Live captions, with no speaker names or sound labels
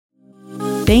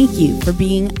Thank you for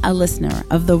being a listener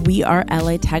of the We Are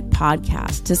LA Tech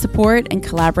podcast. To support and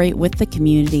collaborate with the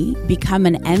community, become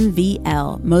an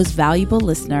MVL Most Valuable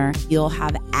Listener. You'll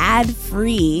have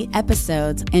ad-free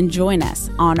episodes and join us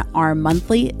on our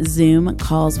monthly Zoom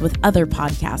calls with other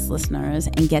podcast listeners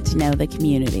and get to know the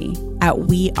community at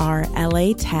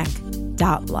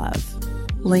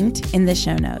WeAreLATech.love. Linked in the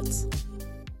show notes.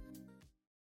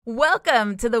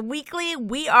 Welcome to the weekly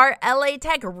We Are LA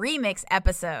Tech remix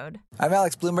episode. I'm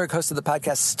Alex Bloomberg, host of the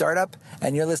podcast Startup,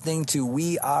 and you're listening to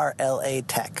We Are LA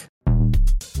Tech.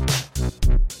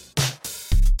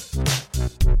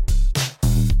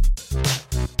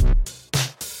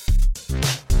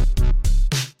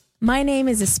 My name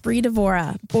is Esprit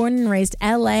Devora, born and raised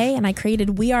LA, and I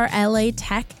created We Are LA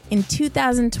Tech in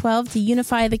 2012 to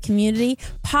unify the community.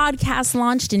 Podcast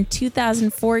launched in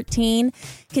 2014,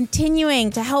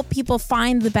 continuing to help people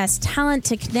find the best talent,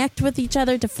 to connect with each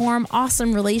other, to form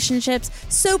awesome relationships.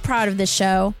 So proud of this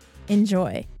show.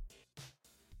 Enjoy.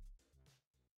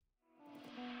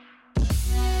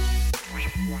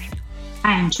 Hi,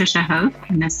 I'm Tricia Hoke.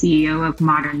 I'm the CEO of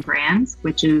Modern Brands,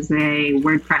 which is a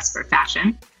WordPress for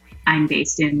fashion. I'm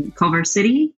based in Culver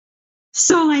City.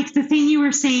 So like the thing you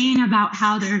were saying about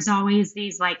how there's always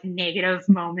these like negative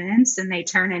moments and they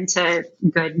turn into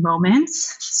good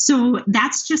moments. So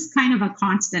that's just kind of a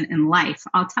constant in life.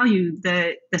 I'll tell you,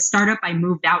 the startup I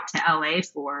moved out to LA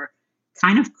for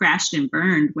kind of crashed and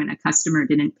burned when a customer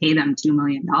didn't pay them $2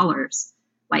 million.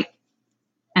 Like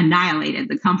annihilated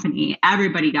the company.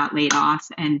 Everybody got laid off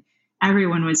and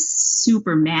everyone was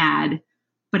super mad.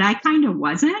 But I kind of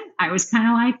wasn't. I was kind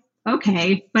of like,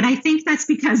 okay. But I think that's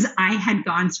because I had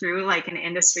gone through like an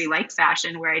industry like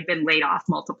fashion where I'd been laid off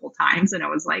multiple times. And I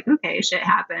was like, okay, shit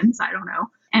happens. I don't know.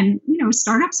 And,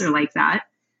 startups are like that.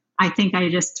 I think I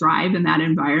just thrive in that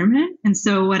environment. And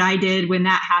so what I did when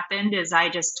that happened is I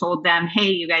just told them, hey,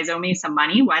 you guys owe me some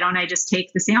money. Why don't I just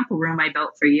take the sample room I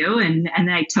built for you? And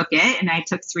I took it and I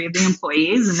took 3 of the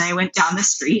employees and I went down the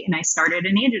street and I started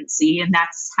an agency. And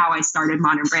that's how I started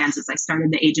Modern Brands. Is I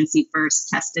started the agency first,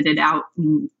 tested it out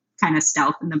and kind of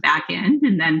stealth in the back end.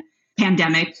 And then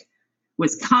pandemic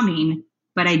was coming,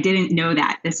 but I didn't know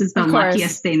that. This is the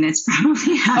luckiest thing that's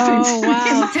probably happened. Oh,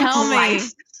 wow. Tell me.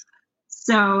 Life.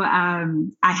 So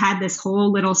I had this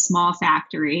whole little small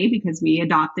factory because we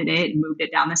adopted it and moved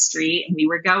it down the street and we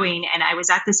were going. And I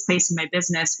was at this place in my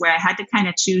business where I had to kind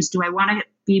of choose, do I want to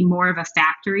be more of a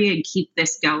factory and keep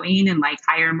this going and like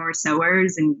hire more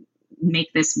sewers and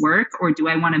make this work? Or do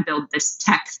I want to build this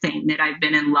tech thing that I've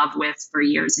been in love with for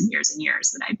years and years and years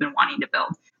that I've been wanting to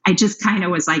build? I just kind of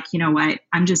was like, you know what?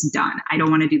 I'm just done. I don't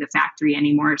want to do the factory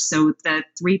anymore. So the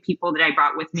 3 people that I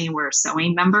brought with me were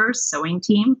sewing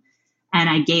team. And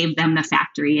I gave them the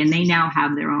factory and they now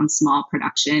have their own small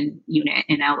production unit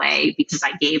in LA because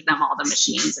I gave them all the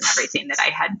machines and everything that I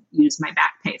had used my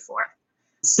back pay for.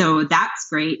 So that's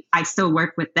great. I still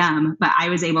work with them, but I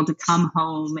was able to come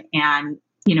home and,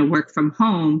 work from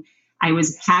home. I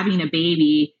was having a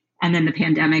baby and then the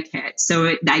pandemic hit.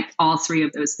 So all 3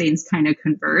 of those things kind of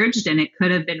converged and it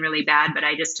could have been really bad, but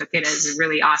I just took it as a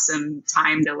really awesome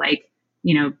time to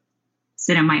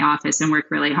sit in my office and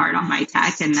work really hard on my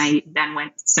tech. And I then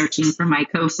went searching for my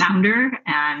co-founder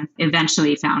and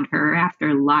eventually found her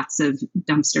after lots of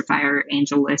dumpster fire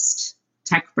angel list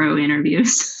tech bro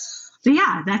interviews. But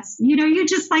yeah, that's, you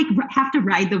just like have to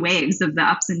ride the waves of the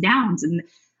ups and downs. And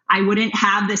I wouldn't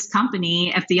have this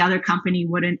company if the other company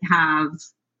wouldn't have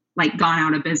like gone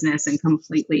out of business and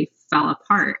completely fell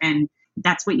apart. And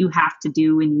that's what you have to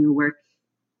do when you work.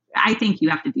 I think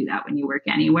you have to do that when you work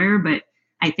anywhere, but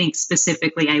I think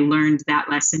specifically I learned that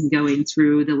lesson going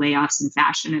through the layoffs in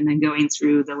fashion and then going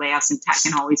through the layoffs in tech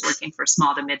and always working for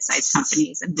small to mid-sized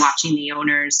companies and watching the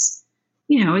owners.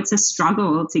 It's a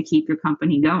struggle to keep your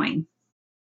company going.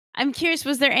 I'm curious,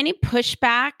 was there any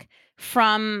pushback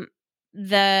from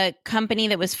the company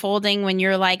that was folding when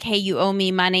you're like, hey, you owe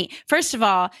me money? First of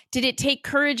all, did it take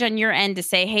courage on your end to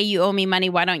say, hey, you owe me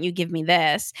money, why don't you give me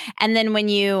this? And then when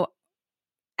you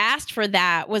asked for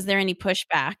that, was there any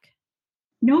pushback?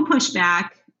 No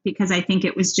pushback, because I think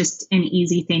it was just an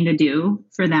easy thing to do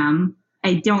for them.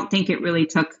 I don't think it really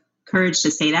took courage to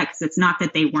say that because it's not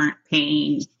that they weren't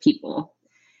paying people.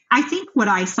 I think what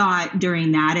I saw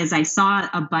during that is I saw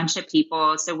a bunch of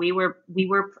people. So we were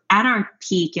at our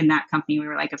peak in that company. We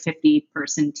were like a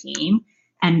 50-person team.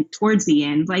 And towards the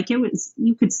end, like you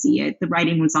could see it. The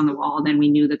writing was on the wall. Then we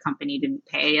knew the company didn't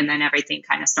pay. And then everything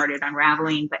kind of started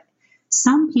unraveling. But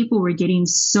some people were getting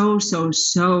so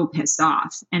pissed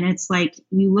off. And it's like,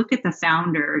 you look at the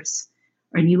founders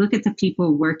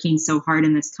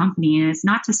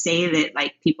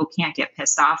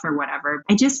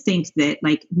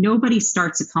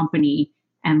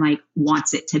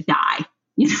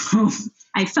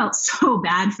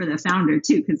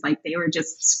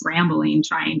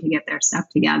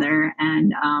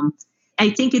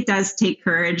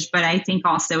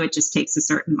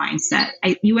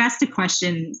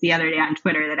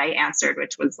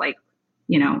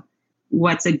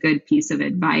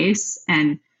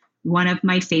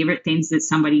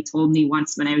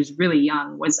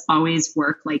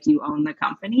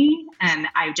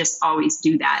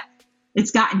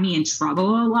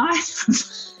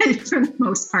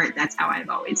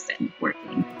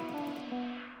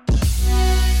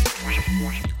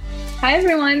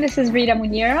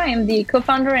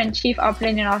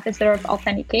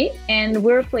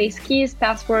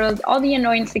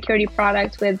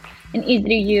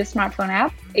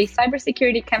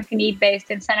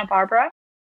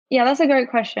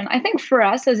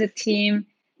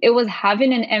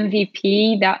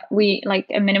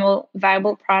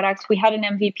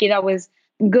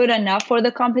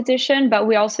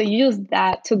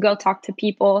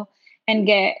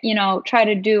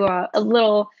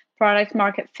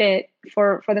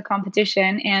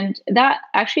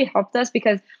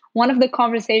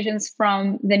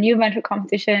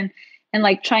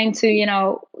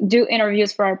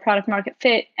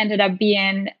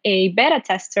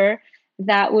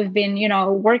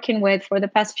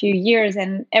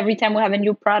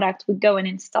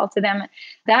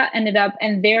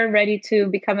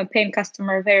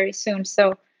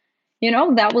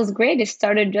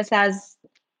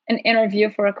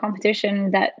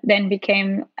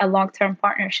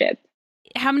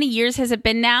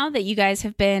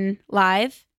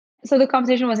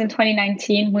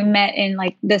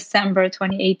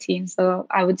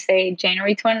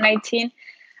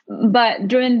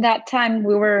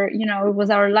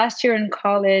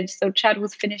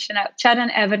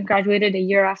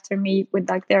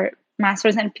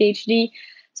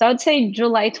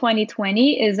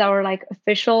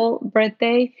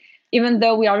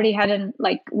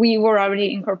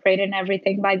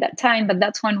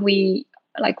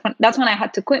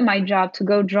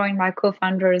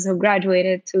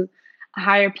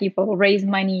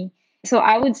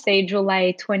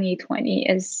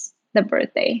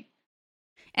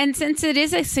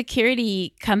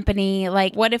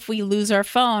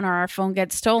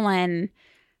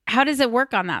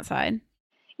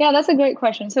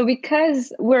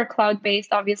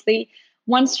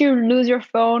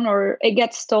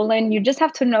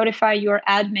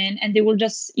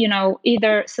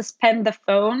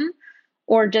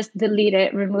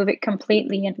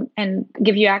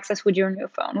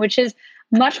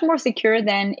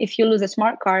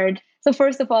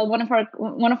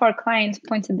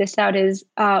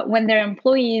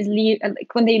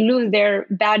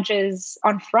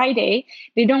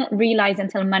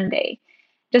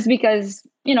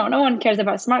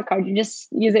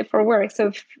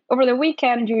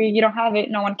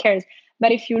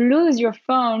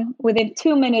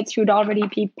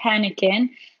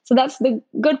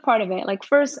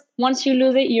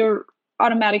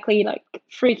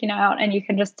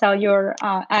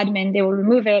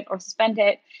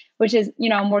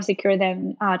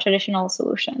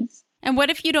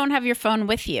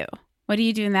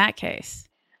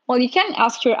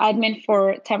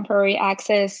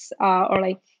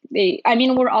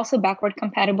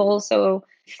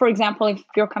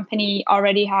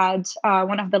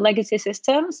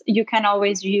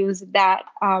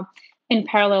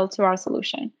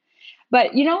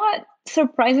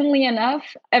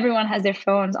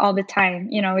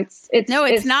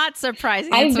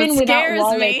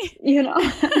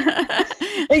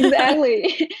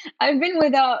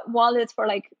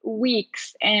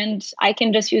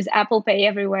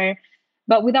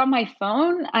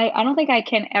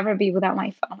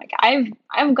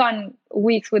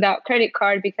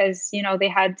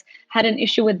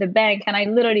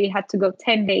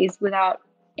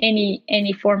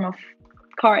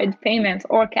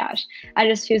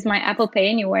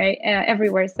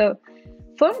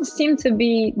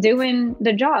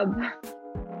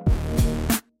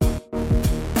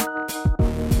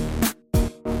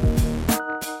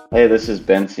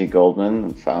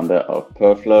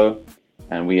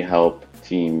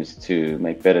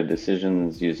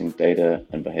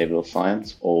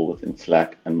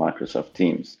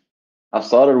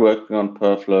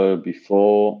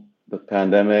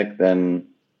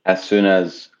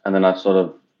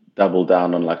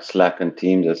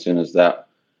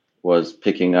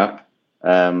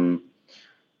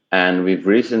And we've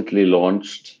recently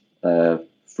launched a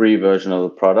free version of the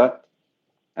product.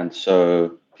 And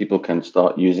so people can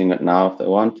start using it now if they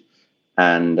want.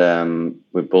 And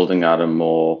we're building out a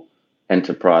more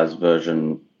enterprise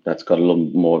version that's got a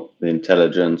little more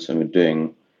intelligence. And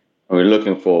we're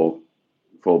looking for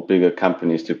bigger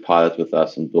companies to pilot with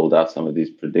us and build out some of these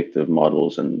predictive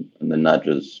models and the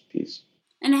nudges piece.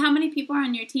 And how many people are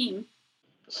on your team?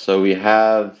 So we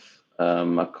have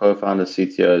a co-founder,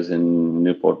 CTOs in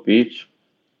Newport Beach.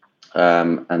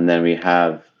 And then we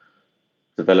have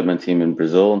development team in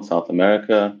Brazil and South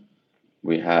America.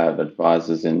 We have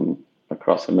advisors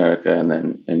across America, and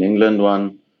then in England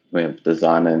one. We have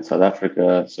designer in South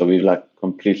Africa. So we've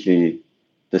completely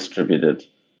distributed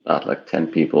about 10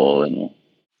 people in all.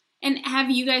 And have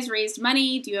you guys raised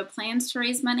money? Do you have plans to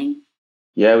raise money?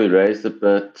 Yeah, we raised a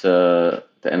bit the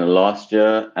end of last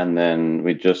year, and then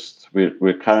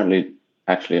we're currently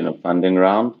actually in a funding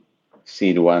round,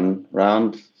 seed 1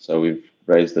 round. So we've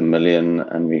raised $1 million,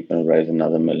 and we're going to raise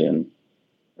another $1 million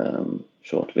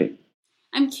shortly.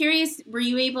 I'm curious, were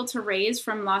you able to raise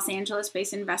from Los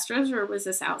Angeles-based investors, or was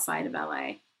this outside of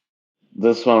LA?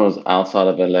 This one was outside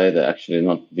of LA. They're actually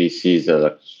not VCs,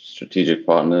 they're strategic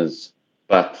partners.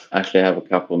 But actually I have a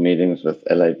couple of meetings with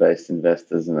LA-based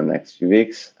investors in the next few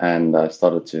weeks, and I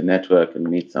started to network and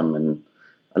meet some. And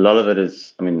a lot of it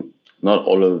is, not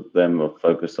all of them are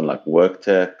focused on work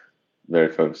tech, very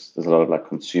focused. There's a lot of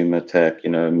consumer tech,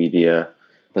 media,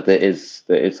 but there is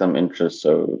some interest.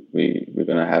 So we're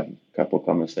going to have a couple of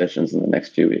conversations in the next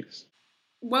few weeks.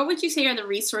 What would you say are the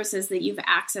resources that you've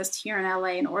accessed here in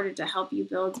LA in order to help you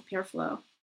build PeerFlow? I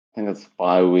think it's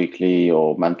bi-weekly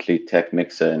or monthly tech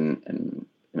mixer in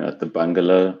at the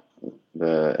bungalow,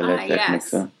 the LA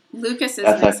mixer. Lucas's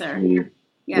That's mixer. Actually,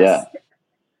 yes. Yeah,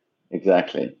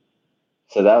 exactly.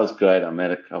 So that was great. I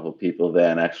met a couple of people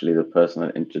there, and actually the person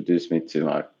that introduced me to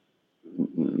my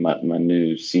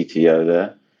new CTO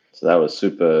there. So that was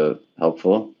super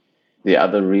helpful. The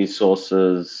other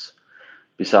resources,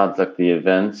 besides the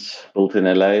events built in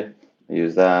LA, I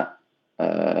use that.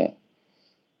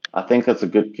 I think it's a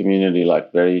good community,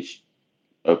 very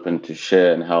open to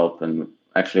share and help. And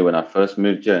actually, when I first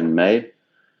moved here in May,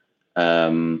 I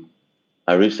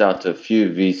reached out to a few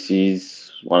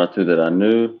VCs, 1 or 2 that I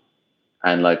knew,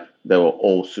 and they were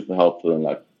all super helpful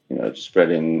in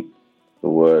spreading the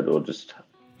word or just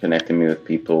connecting me with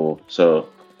people. So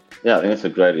yeah, I think it's a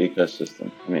great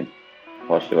ecosystem.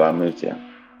 Partially why I moved here.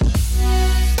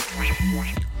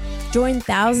 Join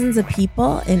thousands of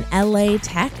people in LA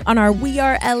Tech on our We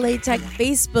Are LA Tech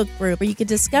Facebook group, where you can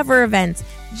discover events,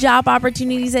 job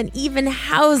opportunities, and even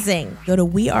housing. Go to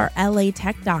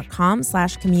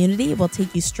wearelatech.com/community. It will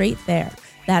take you straight there.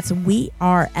 That's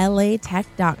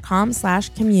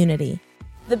wearelatech.com/community.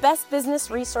 The best business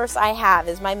resource I have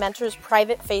is my mentor's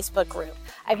private Facebook group.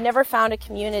 I've never found a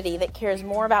community that cares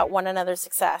more about one another's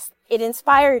success. It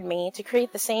inspired me to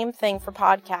create the same thing for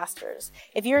podcasters.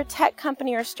 If you're a tech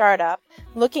company or startup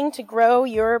looking to grow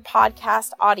your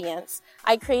podcast audience,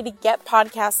 I created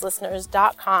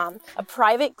getpodcastlisteners.com, a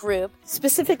private group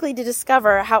specifically to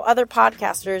discover how other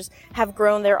podcasters have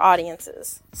grown their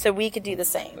audiences, so we could do the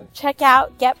same. Check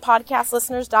out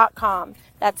getpodcastlisteners.com.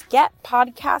 That's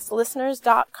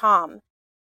getpodcastlisteners.com.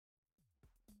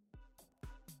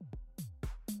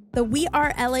 The We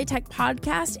Are LA Tech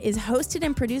podcast is hosted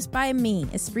and produced by me,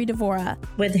 Esprit Devora,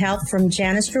 with help from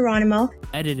Janice Geronimo.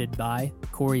 Edited by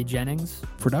Corey Jennings.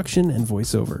 Production and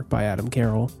voiceover by Adam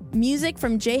Carroll. Music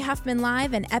from Jay Huffman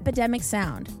Live and Epidemic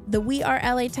Sound. The We Are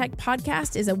LA Tech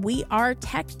podcast is a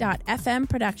WeAreTech.fm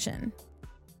production.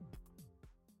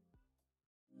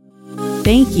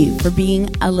 Thank you for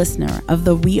being a listener of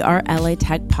the We Are LA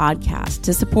Tech podcast.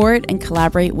 To support and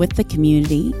collaborate with the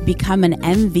community, become an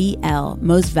MVL,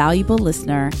 most valuable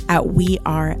listener, at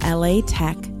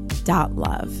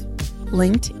WeAreLATech.love.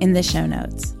 Linked in the show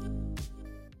notes.